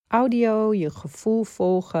audio, je gevoel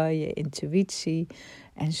volgen, je intuïtie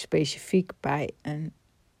en specifiek bij een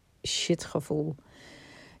shitgevoel.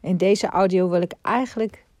 In deze audio wil ik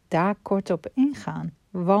eigenlijk daar kort op ingaan.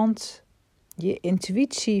 Want je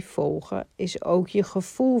intuïtie volgen is ook je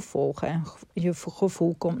gevoel volgen. En je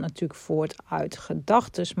gevoel komt natuurlijk voort uit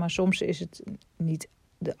gedachten. Maar soms is het niet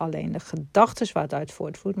alleen de gedachten waar het uit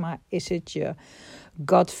voortvoert. Maar is het je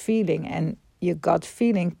gut feeling. En je gut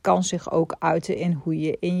feeling kan zich ook uiten in hoe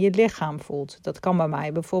je in je lichaam voelt. Dat kan bij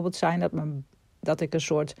mij bijvoorbeeld zijn dat ik een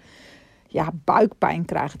soort buikpijn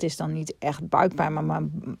krijg. Het is dan niet echt buikpijn, maar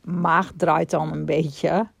mijn maag draait dan een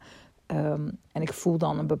beetje. En ik voel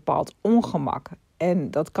dan een bepaald ongemak.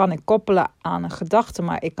 En dat kan ik koppelen aan een gedachte.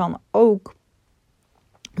 Maar ik kan ook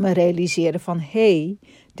me realiseren van...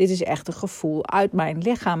 dit is echt een gevoel uit mijn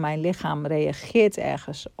lichaam. Mijn lichaam reageert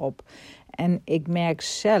ergens op. En ik merk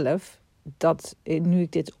zelf dat nu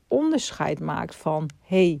ik dit onderscheid maak van...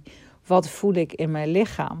 wat voel ik in mijn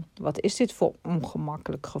lichaam? Wat is dit voor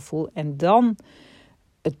ongemakkelijk gevoel? En dan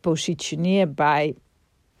het positioneer bij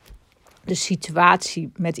de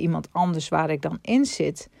situatie met iemand anders waar ik dan in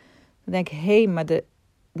zit. Dan denk ik, maar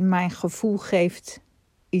mijn gevoel geeft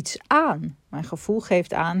iets aan. Mijn gevoel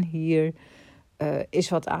geeft aan, hier is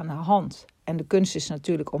wat aan de hand. En de kunst is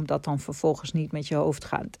natuurlijk om dat dan vervolgens niet met je hoofd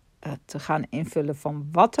te gaan invullen van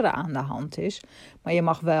wat er aan de hand is. Maar je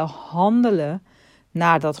mag wel handelen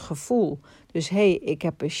naar dat gevoel. Dus ik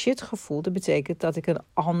heb een shitgevoel. Dat betekent dat ik een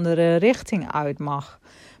andere richting uit mag.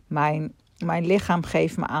 Mijn lichaam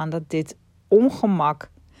geeft me aan dat dit ongemak,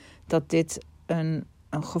 dat dit een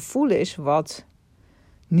gevoel is wat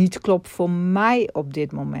niet klopt voor mij op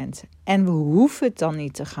dit moment. En we hoeven het dan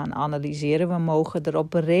niet te gaan analyseren. We mogen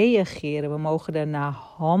erop reageren. We mogen ernaar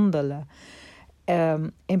handelen.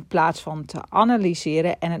 In plaats van te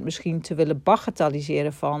analyseren en het misschien te willen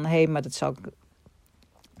bagatelliseren van... maar dat zou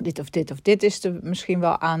dit of dit is er misschien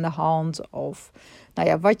wel aan de hand. Of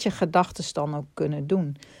wat je gedachten dan ook kunnen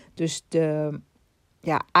doen. Dus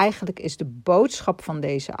eigenlijk is de boodschap van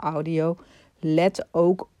deze audio... let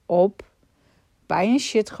ook op bij een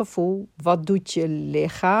shitgevoel. Wat doet je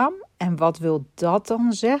lichaam en wat wil dat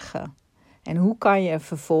dan zeggen? En hoe kan je er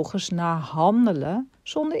vervolgens naar handelen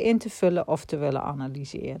zonder in te vullen of te willen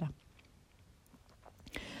analyseren?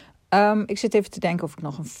 Ik zit even te denken of ik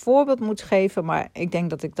nog een voorbeeld moet geven. Maar ik denk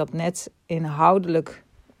dat ik dat net inhoudelijk...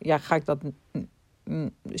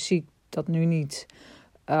 zie ik dat nu niet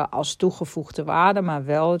als toegevoegde waarde. Maar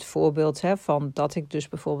wel het voorbeeld van dat ik dus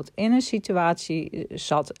bijvoorbeeld in een situatie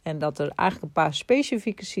zat. En dat er eigenlijk een paar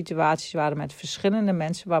specifieke situaties waren met verschillende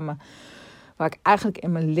mensen. Waar ik eigenlijk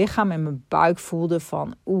in mijn lichaam, in mijn buik voelde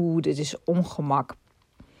van... dit is ongemak.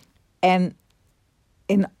 En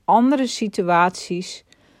in andere situaties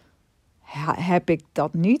heb ik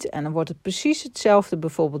dat niet. En dan wordt het precies hetzelfde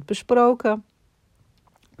bijvoorbeeld besproken.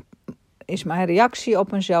 Is mijn reactie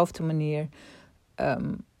op eenzelfde manier.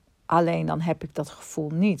 Alleen dan heb ik dat gevoel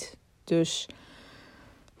niet. Dus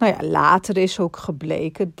later is ook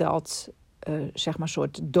gebleken dat...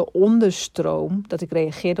 soort de onderstroom... dat ik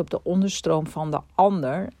reageerde op de onderstroom van de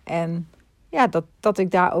ander... en dat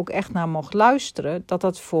ik daar ook echt naar mocht luisteren...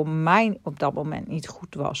 dat voor mij op dat moment niet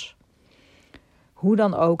goed was. Hoe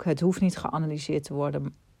dan ook, het hoeft niet geanalyseerd te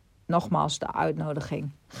worden. Nogmaals de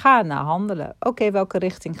uitnodiging. Ga naar handelen. Oké, welke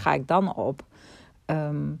richting ga ik dan op?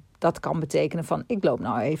 Dat kan betekenen van... ik loop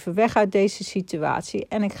nou even weg uit deze situatie...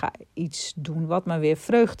 en ik ga iets doen wat me weer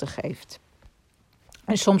vreugde geeft.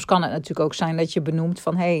 En soms kan het natuurlijk ook zijn dat je benoemt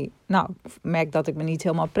van... ik merk dat ik me niet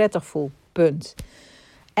helemaal prettig voel. Punt.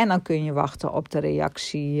 En dan kun je wachten op de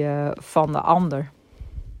reactie van de ander.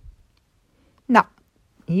 Nou,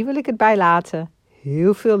 hier wil ik het bij laten.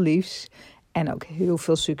 Heel veel liefs en ook heel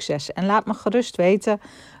veel succes. En laat me gerust weten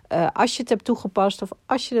als je het hebt toegepast... of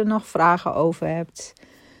als je er nog vragen over hebt.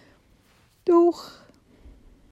 Doeg!